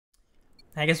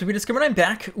I guess we discovered I'm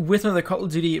back with another Call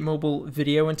of Duty mobile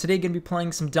video, and today going to be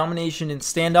playing some domination and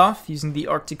standoff using the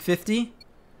Arctic 50.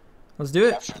 Let's do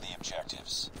it. Capture the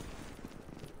objectives.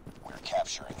 We're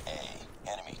capturing A.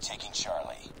 Enemy taking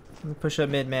Charlie. Let me push up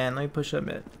mid, man. Let me push up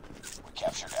mid. We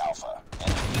captured Alpha.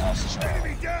 Enemy has Charlie.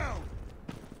 Enemy down!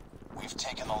 We've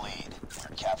taken the lead.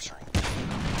 We're capturing B.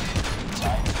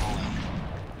 Time for the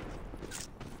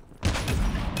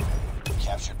lead. We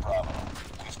captured Bravo.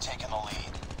 We've taken the lead.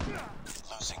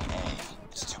 Losing A.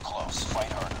 It's too close.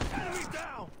 Fight harder. Enemy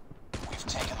down! We've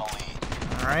taken the lead.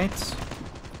 Alright.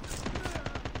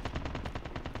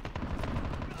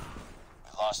 We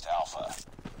lost Alpha.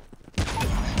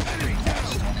 Enemy down!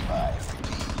 Standing by.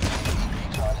 Repeat. UAV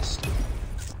recon is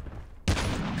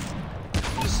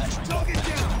Sentry gun Target ready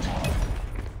to down. deploy.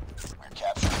 We're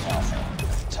capturing Alpha.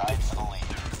 Tied for the lead.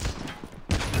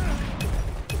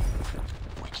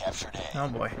 We captured A. Oh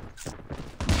boy.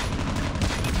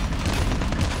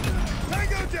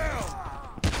 Tango down!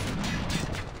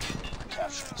 We're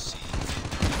capturing C.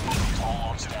 All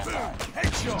on standby.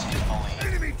 Headshot! Taking the lead.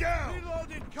 Enemy down!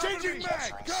 Reloading, Changing mag!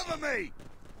 Capturing Cover C. me!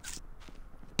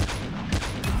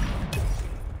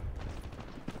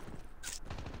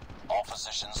 All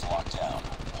positions locked down.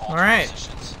 Hold All right.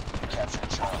 positions. We captured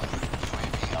Charlie.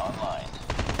 UAV online.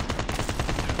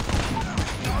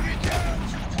 Target down!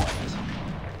 For deployment.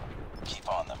 Keep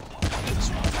on them. We're winning this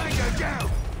one. Tango down!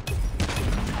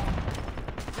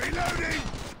 Reloading!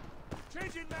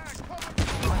 changing mag, cover me.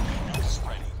 Friendly nuke is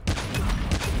ready.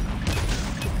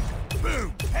 Boom!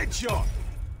 Headshot!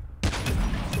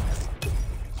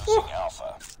 Losing Alpha.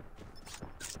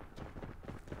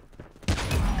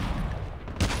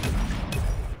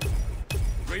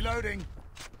 Reloading!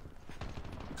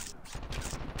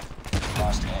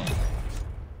 Lost A.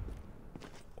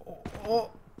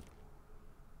 Oh,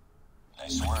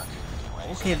 Nice work. You're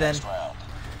ready for Okay, the then.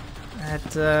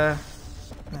 next round.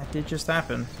 that did just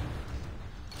happen.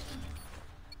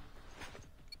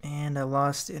 And I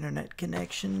lost internet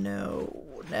connection. No.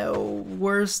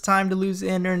 Worst time to lose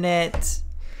internet.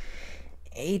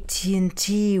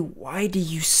 AT&T, why do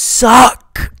you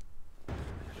suck?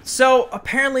 So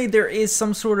apparently there is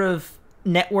some sort of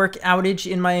network outage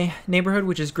in my neighborhood,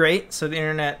 which is great. So the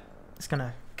internet is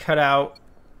gonna cut out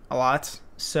a lot.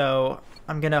 So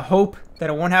I'm gonna hope that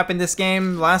it won't happen this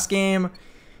game. Last game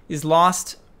is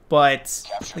lost, but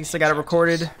at least I got it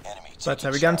recorded. But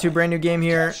we got into a brand new game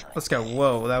here. Let's go.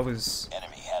 Whoa, that was...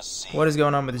 Enemy has C. What is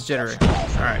going on with this jittery?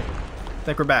 Alright, I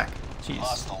think we're back. Jeez.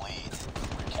 Lost the lead.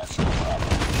 We're capturing Bravo.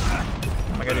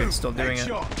 Oh my god, dude, it's still doing it.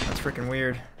 That's freaking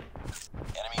weird.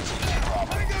 Enemy taking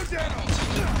Bravo. Tango down! Enemy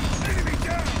taking B. Enemy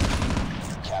down!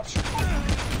 We're capturing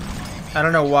B. I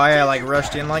don't know why I like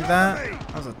rushed in like that.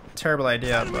 That was a terrible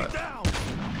idea, Enemy but... down!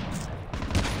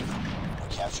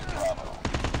 We captured Bravo.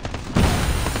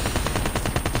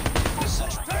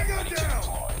 Sentry gun Tango ready to down!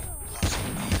 deploy. Losing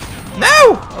B. No!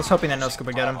 I was hoping that no scope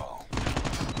would get him. Bravo.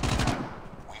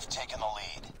 We've taken the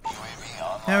lead. UAV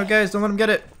online. No, guys, don't let him get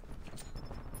it.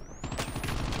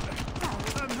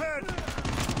 I'm hurt!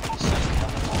 Sentry gun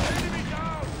deployed. Enemy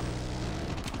down.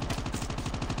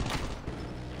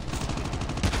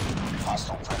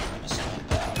 Hostile predator missile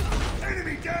inbound.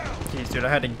 Enemy down! Jeez, dude, I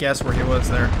had to guess where he was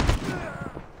there.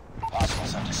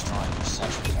 Hostiles have destroyed your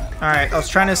sentry gun. Alright, I was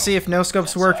trying to see if no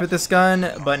scopes worked with this gun,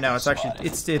 but no, it's actually,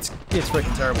 it's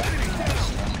freaking terrible. Standing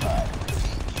by.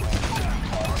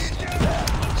 Repeat. UAV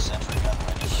recon standing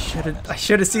by. Sentry gun ready. I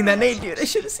should have seen that nade, dude. I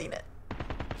should have seen it.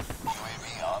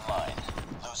 UAV online.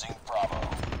 Losing Bravo.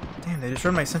 Damn, they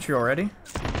destroyed my sentry already?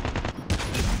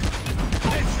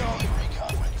 UAV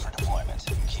recon ready for deployment.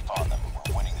 Keep on them.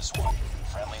 We're winning this one.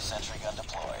 Friendly sentry gun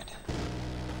deployed.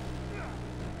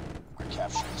 We're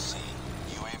capturing C.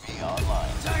 UAV online.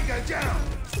 Tango down!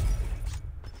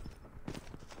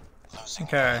 Losing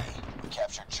Okay. A. We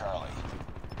captured Charlie.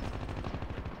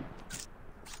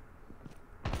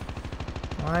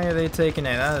 Why are they taking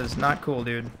it? That is not cool,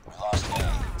 dude. We lost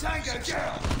A. Tango Losing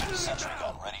down! Charlie. Sentry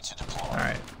gun ready to deploy.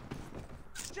 Alright.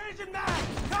 Changing mag,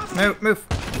 cover Move.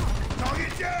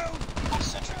 Target down!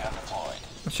 Sentry gun deployed.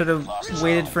 I should have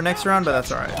waited for next round, but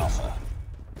that's alright. Alpha.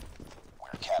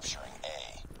 We're capturing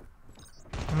A.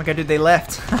 Oh my god, dude, they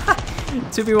left.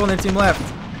 2 people on their team left.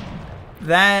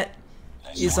 That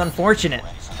Nice is work. unfortunate.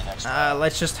 Ready for the next round.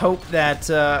 Let's just hope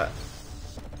that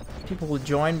people will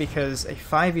join, because a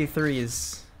 5v3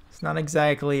 is not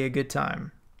exactly a good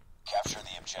time. Capture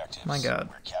the objectives. My god.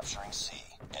 We're capturing C.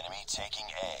 Enemy taking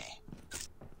A.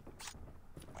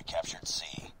 We captured C.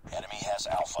 Enemy has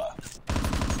Alpha.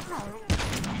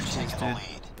 We've taken the dude.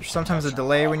 lead. There's sometimes a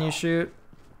delay when you shoot.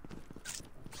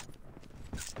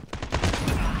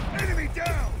 Enemy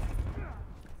down!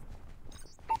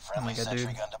 Friendly God, sentry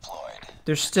dude. gun deployed.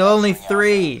 There's still only Capturing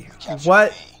 3. Alpha. We captured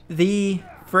What B. the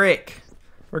frick?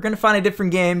 We're gonna find a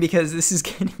different game because this is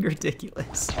getting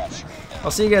ridiculous. Capturing A.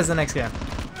 I'll see you guys in the next game.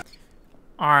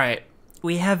 Alright,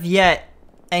 we have yet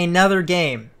another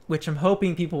game, which I'm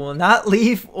hoping people will not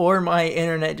leave or my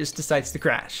internet just decides to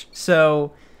crash.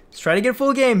 So, let's try to get a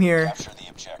full game here. Capture the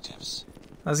objectives.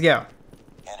 Let's go.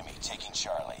 Enemy taking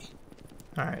Charlie.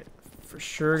 Alright, for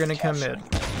sure gonna come mid.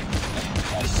 Capturing A.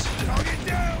 Has C. Target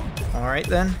down! Alright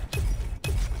then.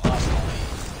 We lost the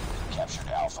lead. We captured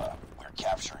Alpha. We're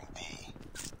capturing B.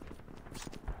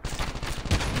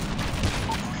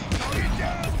 Target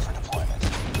down! For deployment.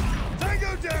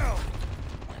 Tango down!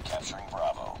 We're capturing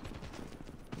Bravo.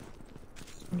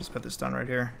 Let me just put this down right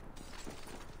here.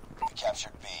 We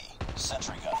captured B.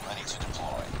 Sentry gun ready to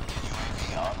deploy.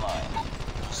 UAV online.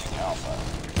 Losing Alpha.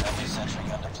 Friendly sentry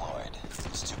gun deployed.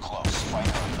 It's too close. Fight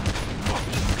harder.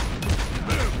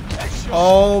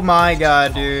 Oh my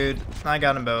god, dude. I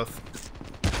got them both.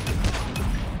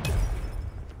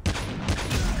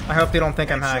 I hope they don't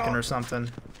think I'm hacking or something.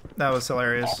 That was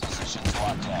hilarious. Positions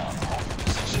locked down. Hold your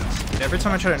positions. Dude, every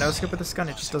time I try to no-scope with this gun,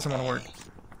 it just doesn't want to work.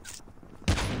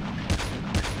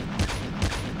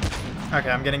 Okay,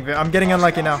 I'm getting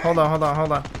unlucky now. Hold on.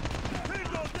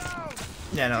 Pingo down!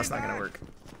 Yeah, no, it's not gonna work.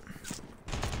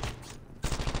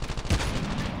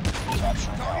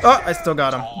 Capturing Alpha. Oh, I still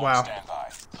got him. Hold Wow. standby.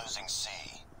 Losing C.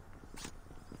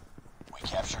 We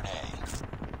captured A.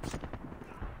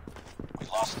 We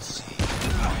lost C.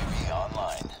 UAV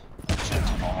online.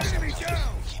 Objective almost Enemy complete.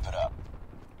 down! Keep it up.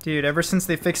 Dude, ever since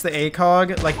they fixed the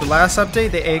ACOG, like the last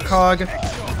update, the ACOG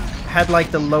had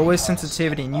like the lowest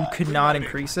sensitivity and you could not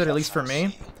increase it, at least for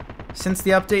me. Since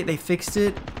the update, they fixed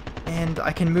it and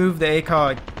I can move the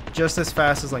ACOG just as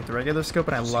fast as like the regular scope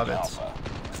and I love it. Alpha.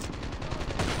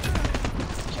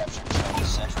 Captured Charlie.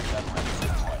 Sentry gun ready for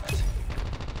deployment.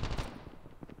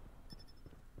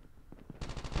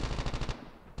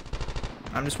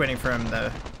 I'm just waiting for him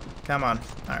to... Come on.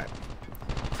 Alright.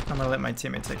 I'm gonna let my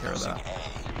teammate take care of Losing that. A.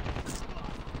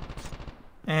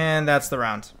 And that's the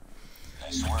round.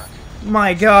 Nice work.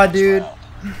 My god, dude. Round.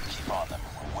 Keep on them.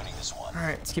 We're winning this one.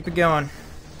 Alright, let's keep it going.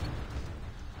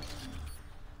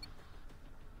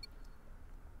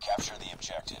 Capture the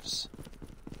objectives.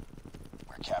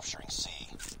 We're capturing C.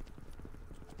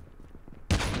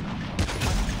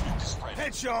 Nuke is ready.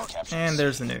 Headshot! Capturing And C.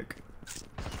 there's the nuke.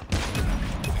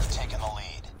 We've taken the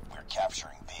lead. We're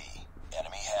capturing B.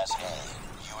 Enemy has A.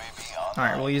 UAV online.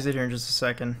 Alright, we'll use it here in just a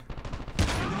second. We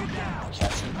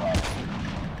captured Bravo.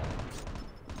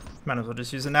 Might as well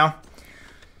just use it now.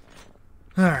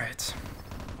 Alright.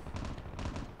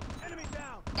 Enemy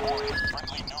down!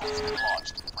 Friendly nuke has been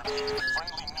launched. Repeat.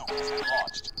 Friendly nuke has been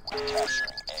launched. We're capturing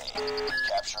A. We're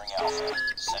capturing Alpha.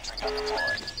 Sentry gun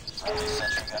deployed. Friendly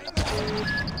sentry gun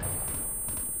deployed.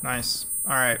 Nice.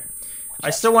 Alright. I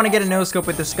still want to get a no-scope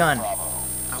with this gun. Bravo.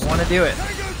 I want to do it.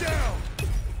 Tango down!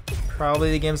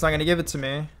 Probably the game's not going to give it to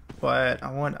me, but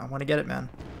I want to get it, man.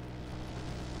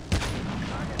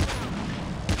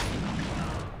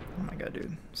 Oh my god,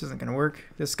 dude. This isn't going to work.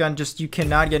 This gun just, you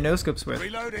cannot get no-scopes with.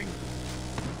 Reloading!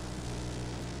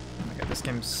 Oh my god, this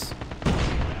game's...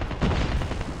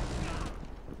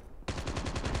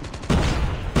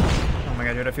 Oh my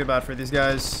god, dude, I feel bad for these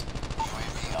guys.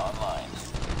 UAV online.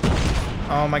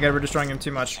 Oh my god, we're destroying him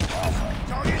too much. Alpha.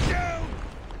 Target down!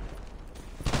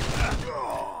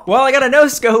 Well, I got a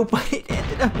no-scope, but it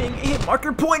ended up being a hit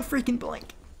marker point freaking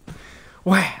blank.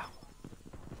 Wow.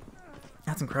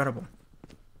 That's incredible.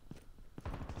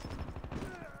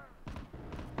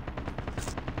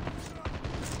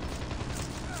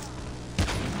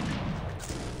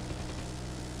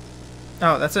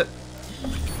 Oh, that's it.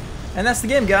 And that's the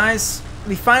game, guys.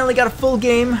 We finally got a full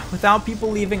game without people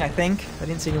leaving, I think. I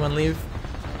didn't see anyone leave.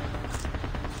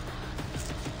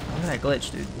 Look at that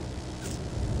glitch, dude.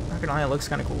 Not gonna lie, it looks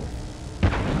kind of cool.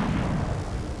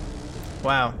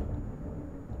 Wow.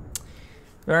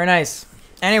 Very nice.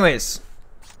 Anyways,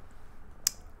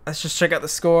 let's just check out the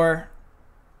score.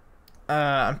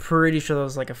 I'm pretty sure that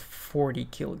was like a 40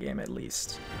 kill game at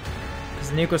least. Because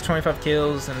the nuke was 25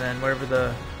 kills, and then whatever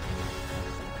the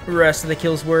rest of the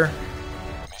kills were.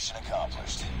 Mission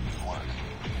accomplished. Good work.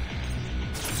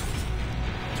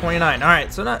 29.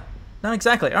 Alright, so not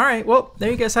exactly. Alright, well, there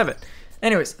you guys have it.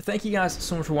 Anyways, thank you guys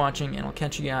so much for watching, and I'll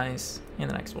catch you guys in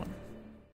the next one.